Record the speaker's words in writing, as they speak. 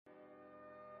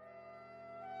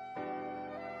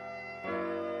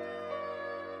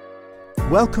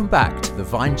Welcome back to the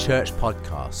Vine Church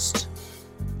podcast.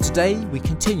 Today we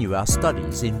continue our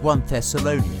studies in 1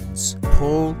 Thessalonians,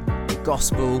 Paul, the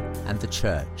Gospel and the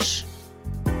Church.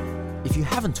 If you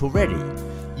haven't already,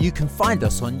 you can find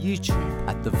us on YouTube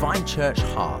at the Vine Church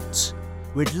Heart.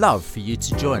 We'd love for you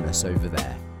to join us over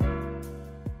there.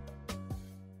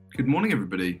 Good morning,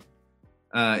 everybody.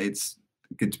 It's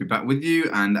good to be back with you.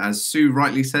 And as Sue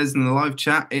rightly says in the live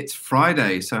chat, it's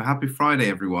Friday. So happy Friday,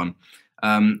 everyone.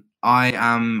 I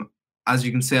am, as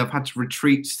you can see, I've had to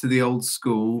retreat to the old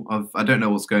school. I don't know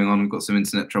what's going on. I've got some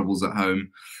internet troubles at home.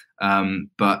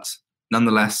 But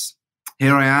nonetheless,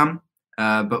 here I am.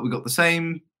 But we've got the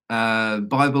same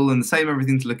Bible and the same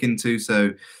everything to look into. So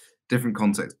different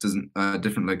context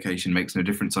different location makes no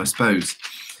difference, I suppose.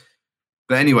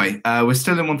 But anyway, we're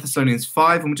still in 1 Thessalonians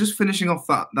 5, and we're just finishing off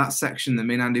that section that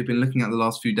me and Andy have been looking at the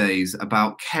last few days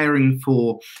about caring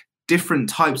for different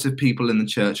types of people in the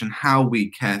church and how we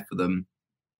care for them.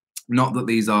 Not that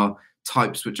these are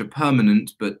types which are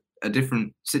permanent, but are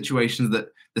different situations that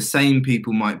the same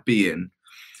people might be in.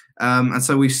 And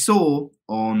so we saw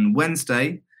on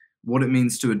Wednesday what it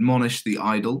means to admonish the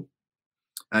idle.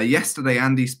 Yesterday,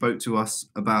 Andy spoke to us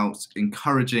about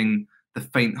encouraging the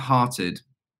faint-hearted.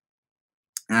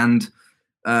 And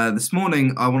this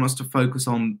morning, I want us to focus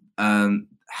on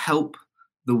help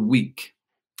the weak.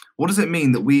 What does it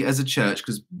mean that we as a church,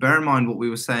 because bear in mind what we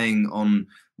were saying on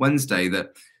Wednesday,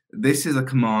 that this is a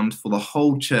command for the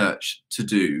whole church to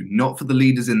do, not for the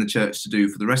leaders in the church to do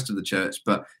for the rest of the church,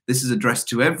 but this is addressed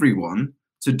to everyone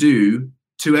to do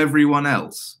to everyone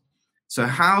else. So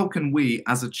how can we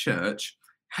as a church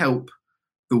help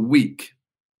the weak?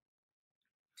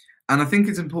 And I think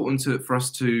it's important for us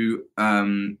to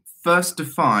first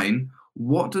define,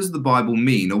 what does the Bible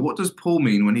mean, or what does Paul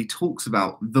mean when he talks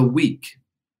about the weak?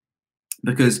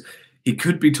 Because he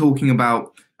could be talking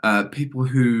about people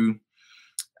who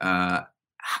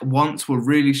once were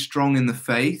really strong in the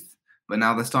faith, but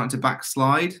now they're starting to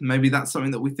backslide. Maybe that's something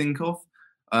that we think of.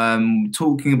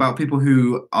 Talking about people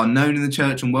who are known in the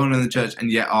church and well known in the church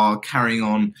and yet are carrying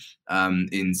on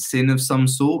in sin of some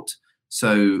sort.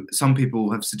 So some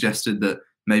people have suggested that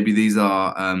maybe these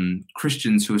are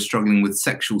Christians who are struggling with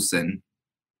sexual sin.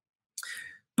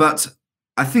 But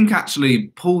I think actually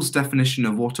Paul's definition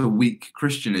of what a weak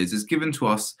Christian is given to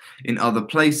us in other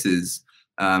places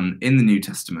in the New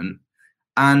Testament.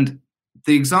 And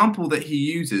the example that he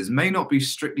uses may not be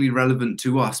strictly relevant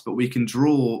to us, but we can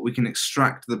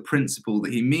extract the principle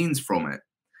that he means from it.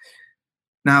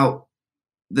 Now,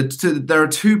 there are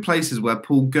two places where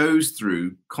Paul goes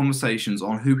through conversations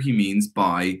on who he means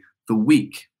by the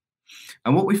weak.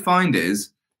 And what we find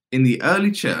is, in the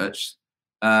early church,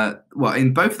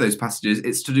 in both of those passages,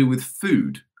 it's to do with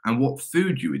food and what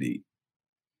food you would eat.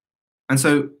 And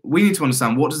so we need to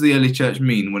understand, what does the early church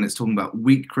mean when it's talking about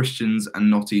weak Christians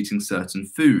and not eating certain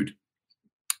food?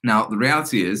 Now, the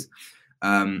reality is,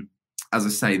 as I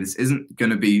say, this isn't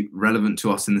going to be relevant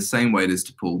to us in the same way it is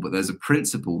to Paul, but there's a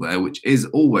principle there which is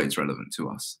always relevant to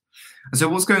us. And so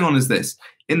what's going on is this.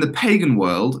 In the pagan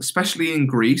world, especially in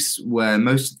Greece, where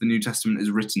most of the New Testament is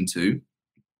written to,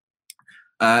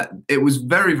 it was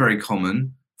very, very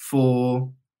common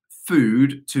for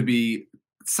food to be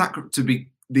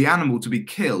the animal to be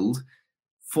killed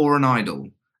for an idol.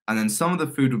 And then some of the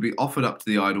food would be offered up to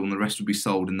the idol and the rest would be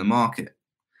sold in the market.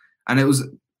 And it was,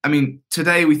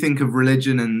 today we think of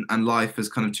religion and life as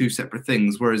kind of two separate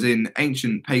things, whereas in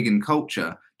ancient pagan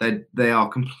culture, they are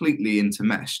completely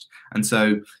intermeshed. And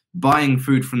so buying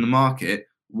food from the market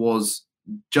was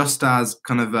just as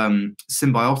kind of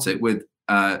symbiotic with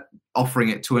offering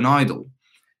it to an idol.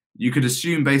 You could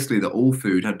assume basically that all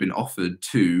food had been offered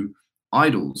to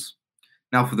idols.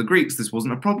 Now, for the Greeks, this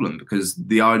wasn't a problem because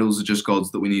the idols are just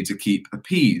gods that we need to keep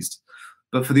appeased.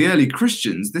 But for the early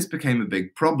Christians, this became a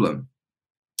big problem.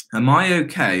 Am I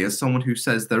okay as someone who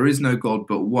says there is no God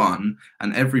but one,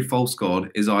 and every false god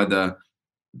is either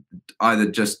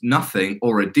just nothing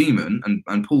or a demon,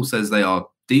 and Paul says they are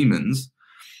demons?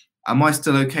 Am I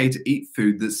still okay to eat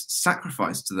food that's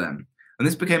sacrificed to them? And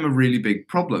this became a really big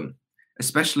problem,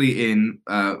 especially in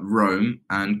Rome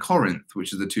and Corinth,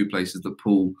 which are the two places that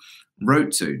Paul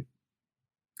wrote to.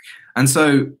 And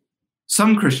so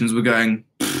some Christians were going,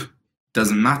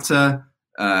 doesn't matter,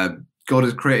 God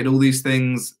has created all these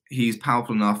things, he's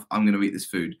powerful enough, I'm going to eat this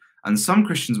food. And some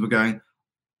Christians were going,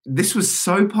 this was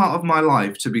so part of my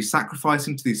life to be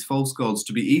sacrificing to these false gods,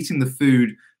 to be eating the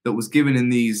food that was given in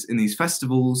these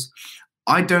festivals.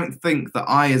 I don't think that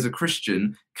I, as a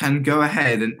Christian, can go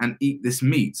ahead and eat this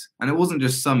meat. And it wasn't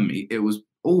just some meat, it was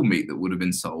all meat that would have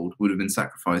been sold, would have been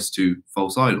sacrificed to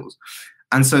false idols.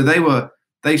 And so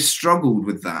they struggled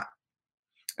with that.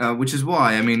 which is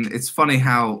why, I mean, it's funny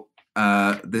how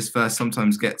this verse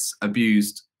sometimes gets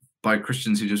abused by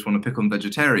Christians who just want to pick on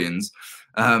vegetarians.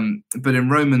 But in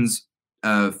Romans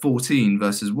 14,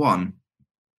 verses 1,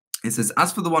 it says,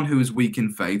 "As for the one who is weak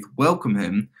in faith, welcome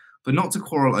him, but not to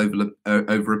quarrel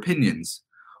over opinions.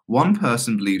 One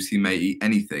person believes he may eat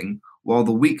anything, while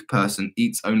the weak person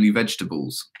eats only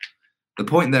vegetables." The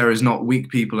point there is not weak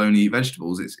people only eat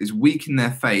vegetables. It's weak in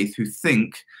their faith who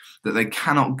think that they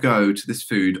cannot go to this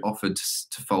food offered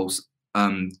to false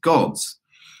gods.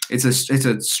 It's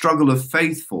a struggle of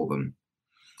faith for them.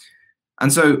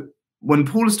 And so when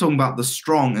Paul is talking about the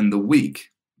strong and the weak,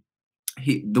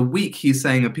 he's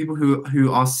saying are people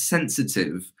who are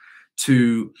sensitive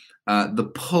to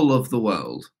the pull of the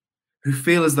world, who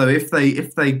feel as though if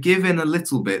they give in a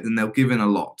little bit, then they'll give in a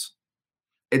lot.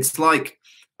 It's like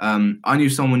I knew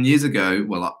someone years ago.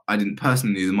 Well, I didn't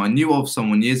personally know them. I knew of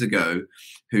someone years ago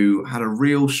who had a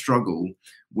real struggle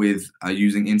with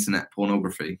using internet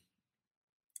pornography,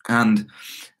 and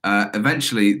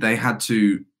eventually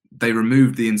they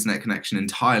removed the internet connection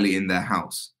entirely in their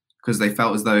house because they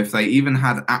felt as though if they even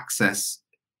had access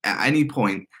at any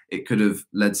point, it could have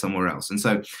led somewhere else. And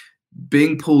so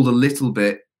being pulled a little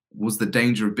bit was the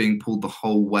danger of being pulled the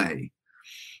whole way.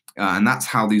 And that's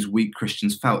how these weak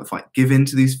Christians felt. If I give in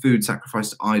to these food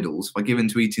sacrificed to idols, if I give in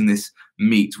to eating this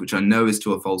meat, which I know is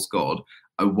to a false god,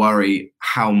 I worry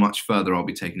how much further I'll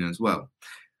be taken in as well.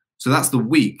 So that's the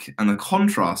weak, and the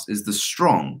contrast is the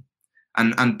strong.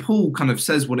 And Paul kind of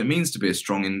says what it means to be a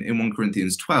strong in 1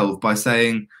 Corinthians 12 by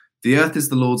saying, "The earth is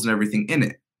the Lord's and everything in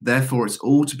it. Therefore, it's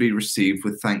all to be received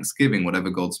with thanksgiving,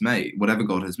 whatever God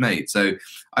has made." So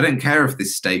I don't care if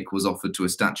this steak was offered to a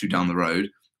statue down the road.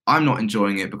 I'm not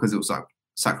enjoying it because it was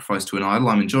sacrificed to an idol.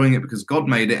 I'm enjoying it because God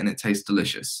made it and it tastes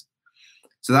delicious.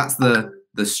 So that's the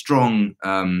strong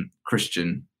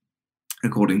Christian,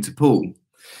 according to Paul.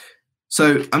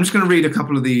 So I'm just going to read a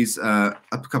couple of these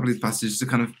passages to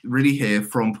kind of really hear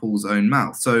from Paul's own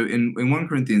mouth. So in 1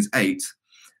 Corinthians 8,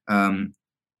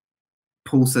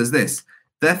 Paul says this: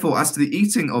 "Therefore, as to the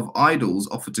eating of idols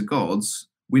offered to gods,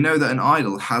 we know that an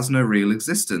idol has no real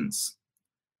existence."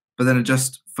 But then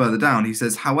just further down, he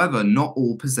says, "However, not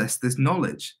all possess this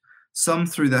knowledge. Some,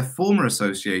 through their former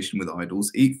association with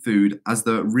idols, eat food as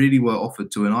though it really were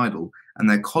offered to an idol, and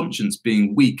their conscience,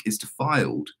 being weak, is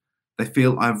defiled. They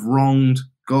feel, 'I've wronged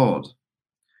God.'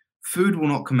 Food will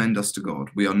not commend us to God.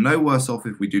 We are no worse off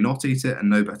if we do not eat it, and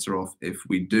no better off if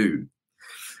we do."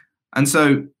 And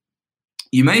so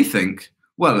you may think,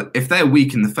 well, if they're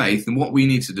weak in the faith, then what we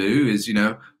need to do is,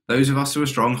 those of us who are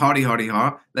strong, hardy,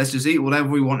 let's just eat whatever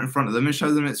we want in front of them and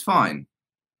show them it's fine.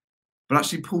 But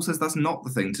actually, Paul says that's not the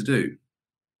thing to do.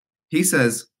 He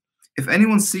says, "If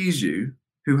anyone sees you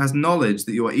who has knowledge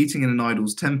that you are eating in an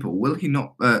idol's temple, will he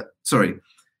not,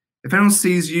 if anyone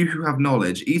sees you who have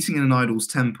knowledge eating in an idol's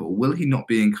temple, will he not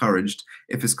be encouraged,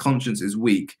 if his conscience is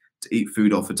weak, to eat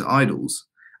food offered to idols?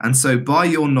 And so by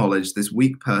your knowledge, this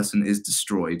weak person is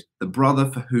destroyed, the brother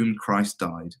for whom Christ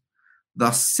died.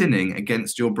 Thus, sinning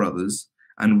against your brothers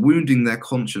and wounding their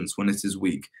conscience when it is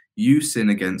weak, you sin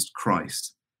against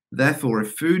Christ. Therefore,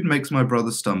 if food makes my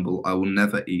brother stumble, I will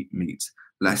never eat meat,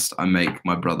 lest I make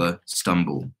my brother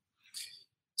stumble."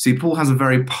 See, Paul has a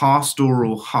very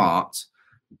pastoral heart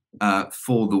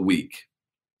for the weak.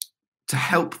 To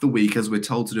help the weak, as we're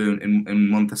told to do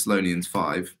in 1 Thessalonians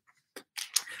 5,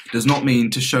 does not mean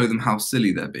to show them how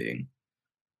silly they're being.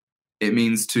 It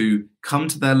means to come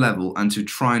to their level and to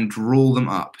try and draw them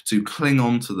up, to cling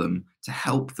on to them, to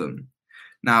help them.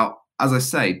 Now, as I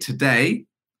say, today,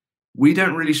 we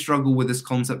don't really struggle with this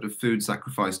concept of food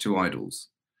sacrificed to idols.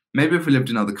 Maybe if we lived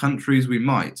in other countries, we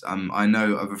might. I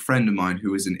know of a friend of mine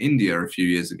who was in India a few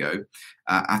years ago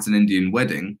at an Indian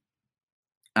wedding,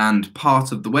 and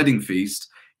part of the wedding feast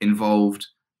involved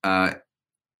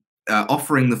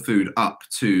offering the food up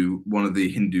to one of the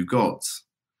Hindu gods.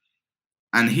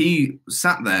 And he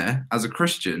sat there as a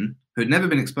Christian who had never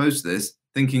been exposed to this,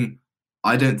 thinking,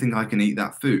 "I don't think I can eat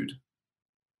that food."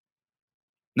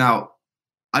 Now,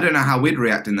 I don't know how we'd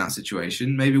react in that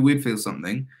situation. Maybe we'd feel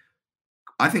something.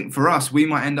 I think for us, we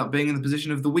might end up being in the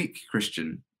position of the weak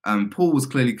Christian. Paul was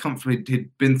clearly comfortable.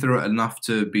 He'd been through it enough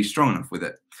to be strong enough with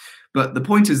it. But the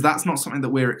point is, that's not something that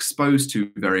we're exposed to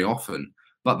very often.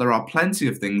 But there are plenty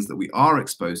of things that we are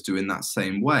exposed to in that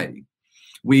same way.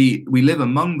 We live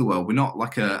among the world. We're not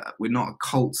a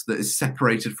cult that is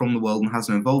separated from the world and has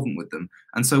no involvement with them.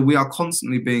 And so we are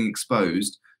constantly being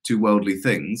exposed to worldly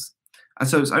things. And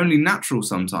so it's only natural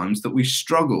sometimes that we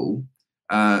struggle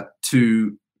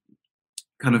to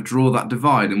kind of draw that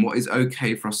divide and what is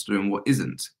okay for us to do and what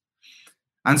isn't.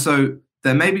 And so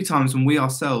there may be times when we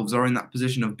ourselves are in that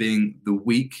position of being the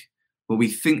weak, where we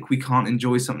think we can't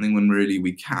enjoy something when really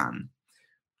we can.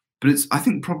 But it's, I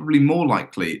think, probably more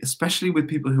likely, especially with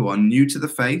people who are new to the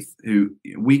faith, who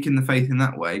weak in the faith in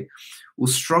that way, will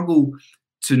struggle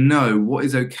to know what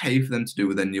is okay for them to do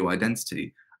with their new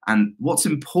identity. And what's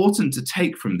important to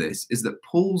take from this is that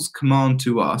Paul's command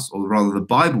to us, or rather the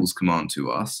Bible's command to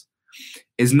us,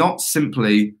 is not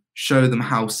simply show them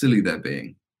how silly they're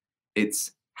being.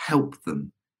 It's help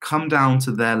them, come down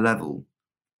to their level,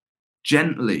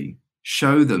 gently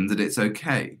show them that it's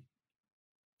okay.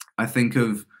 I think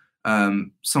of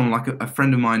someone like a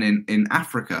friend of mine in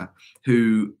Africa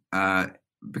who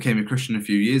became a Christian a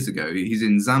few years ago. He's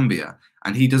in Zambia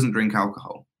and he doesn't drink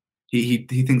alcohol. He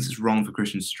thinks it's wrong for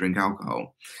Christians to drink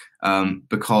alcohol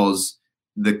because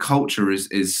the culture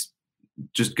is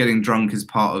just getting drunk is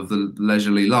part of the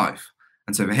leisurely life.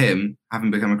 And so for him,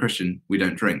 having become a Christian, we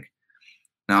don't drink.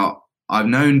 Now, I've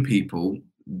known people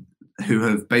who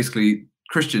have basically,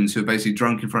 Christians who have basically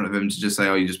drunk in front of him to just say,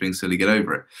 oh, you're just being silly, get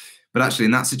over it. But actually,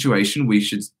 in that situation, we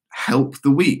should help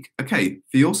the weak. Okay,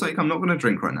 for your sake, I'm not going to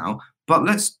drink right now, but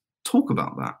let's talk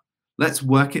about that. Let's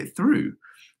work it through.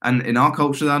 And in our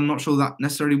culture, I'm not sure that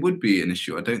necessarily would be an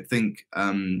issue. I don't think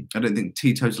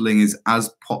teetotaling is as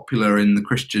popular in the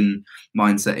Christian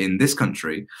mindset in this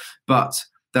country, but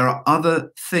there are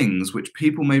other things which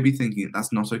people may be thinking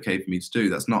that's not okay for me to do.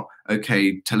 That's not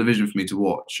okay television for me to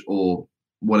watch or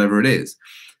whatever it is.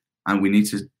 And we need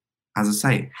to, as I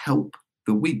say, help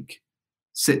the weak.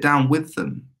 Sit down with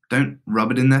them. Don't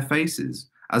rub it in their faces.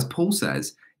 As Paul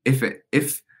says,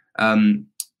 if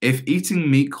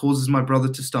eating meat causes my brother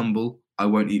to stumble, I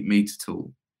won't eat meat at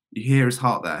all. You hear his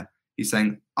heart there. He's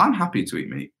saying, I'm happy to eat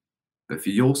meat, but for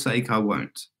your sake, I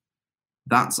won't.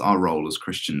 That's our role as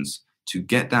Christians, to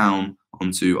get down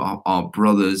onto our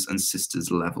brothers and sisters'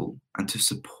 level and to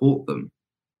support them,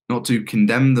 not to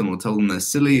condemn them or tell them they're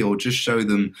silly or just show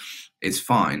them it's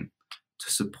fine,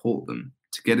 to support them,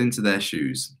 to get into their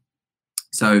shoes.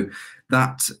 So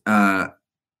that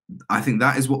I think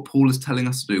that is what Paul is telling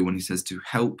us to do when he says to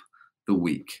help the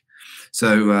weak.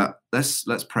 So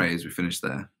let's pray as we finish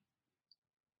there.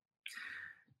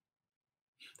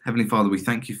 Heavenly Father, we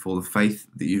thank you for the faith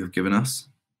that you have given us.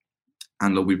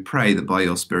 And Lord, we pray that by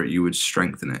your Spirit you would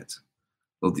strengthen it.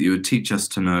 Lord, that you would teach us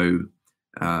to know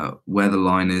where the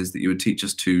line is, that you would teach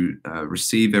us to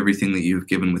receive everything that you have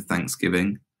given with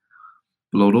thanksgiving.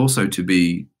 But Lord, also to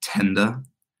be tender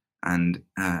and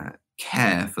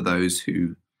care for those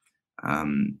who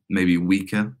may be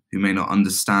weaker, who may not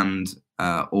understand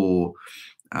or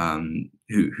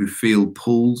who feel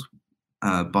pulled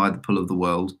by the pull of the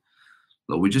world.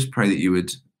 Lord, we just pray that you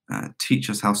would teach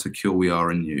us how secure we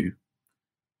are in you,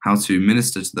 how to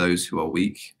minister to those who are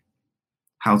weak,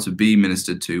 how to be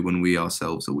ministered to when we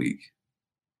ourselves are weak.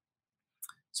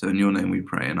 So in your name we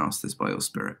pray and ask this by your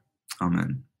Spirit.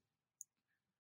 Amen.